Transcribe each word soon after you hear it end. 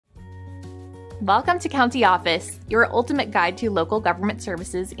Welcome to County Office, your ultimate guide to local government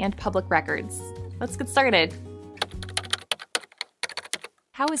services and public records. Let's get started.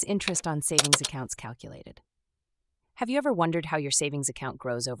 How is interest on savings accounts calculated? Have you ever wondered how your savings account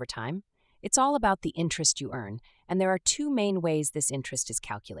grows over time? It's all about the interest you earn, and there are two main ways this interest is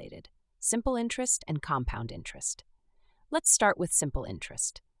calculated: simple interest and compound interest. Let's start with simple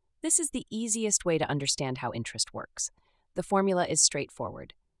interest. This is the easiest way to understand how interest works. The formula is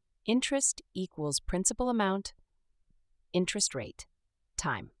straightforward. Interest equals principal amount, interest rate,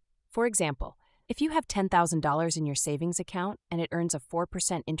 time. For example, if you have $10,000 in your savings account and it earns a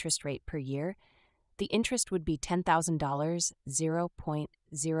 4% interest rate per year, the interest would be $10,000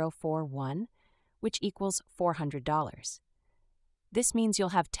 0.041, which equals $400. This means you'll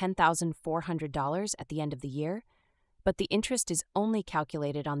have $10,400 at the end of the year, but the interest is only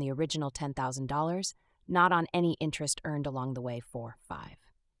calculated on the original $10,000, not on any interest earned along the way for 5.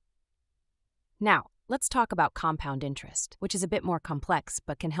 Now, let's talk about compound interest, which is a bit more complex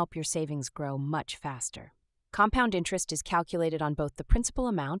but can help your savings grow much faster. Compound interest is calculated on both the principal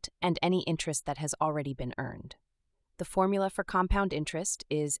amount and any interest that has already been earned. The formula for compound interest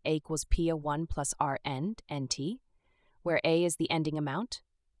is A equals P(1) plus R end, NT, where A is the ending amount,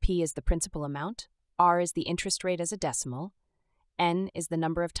 P is the principal amount, R is the interest rate as a decimal, N is the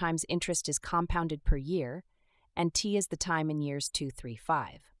number of times interest is compounded per year, and T is the time in years 2, 3,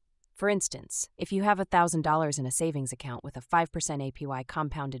 5. For instance, if you have $1,000 in a savings account with a 5% APY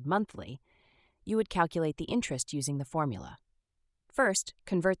compounded monthly, you would calculate the interest using the formula. First,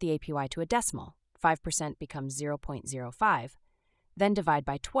 convert the APY to a decimal. 5% becomes 0.05, then divide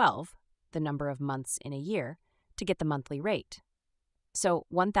by 12, the number of months in a year, to get the monthly rate. So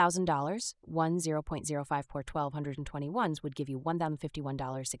 $1,000, 0.05 per 1,221s would give you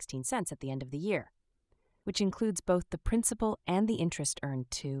 $1,051.16 at the end of the year, which includes both the principal and the interest earned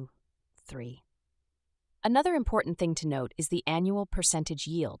to 3. Another important thing to note is the annual percentage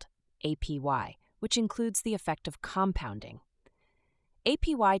yield, APY, which includes the effect of compounding.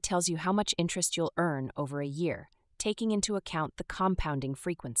 APY tells you how much interest you'll earn over a year, taking into account the compounding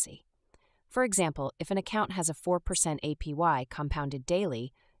frequency. For example, if an account has a 4% APY compounded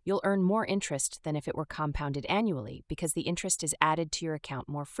daily, you'll earn more interest than if it were compounded annually because the interest is added to your account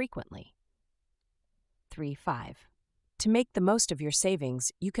more frequently. 3.5. To make the most of your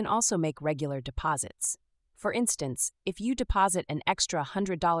savings, you can also make regular deposits. For instance, if you deposit an extra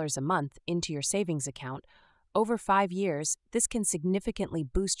 $100 a month into your savings account, over 5 years, this can significantly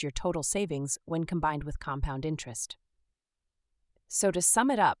boost your total savings when combined with compound interest. So to sum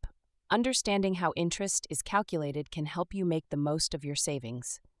it up, understanding how interest is calculated can help you make the most of your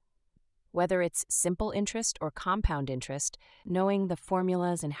savings. Whether it's simple interest or compound interest, knowing the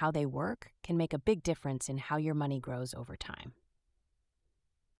formulas and how they work can make a big difference in how your money grows over time.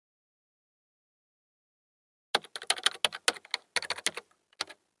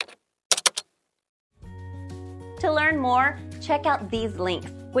 To learn more, check out these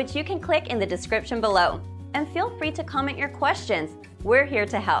links, which you can click in the description below. And feel free to comment your questions. We're here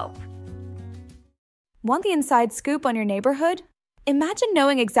to help. Want the inside scoop on your neighborhood? Imagine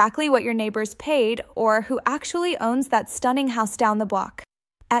knowing exactly what your neighbors paid or who actually owns that stunning house down the block.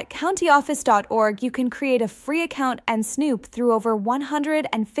 At countyoffice.org, you can create a free account and snoop through over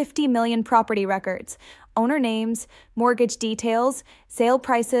 150 million property records, owner names, mortgage details, sale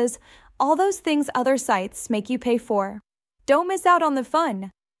prices, all those things other sites make you pay for. Don't miss out on the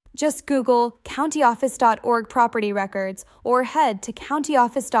fun. Just Google countyoffice.org property records or head to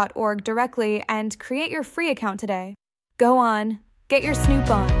countyoffice.org directly and create your free account today. Go on, get your snoop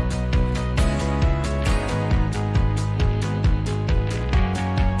on.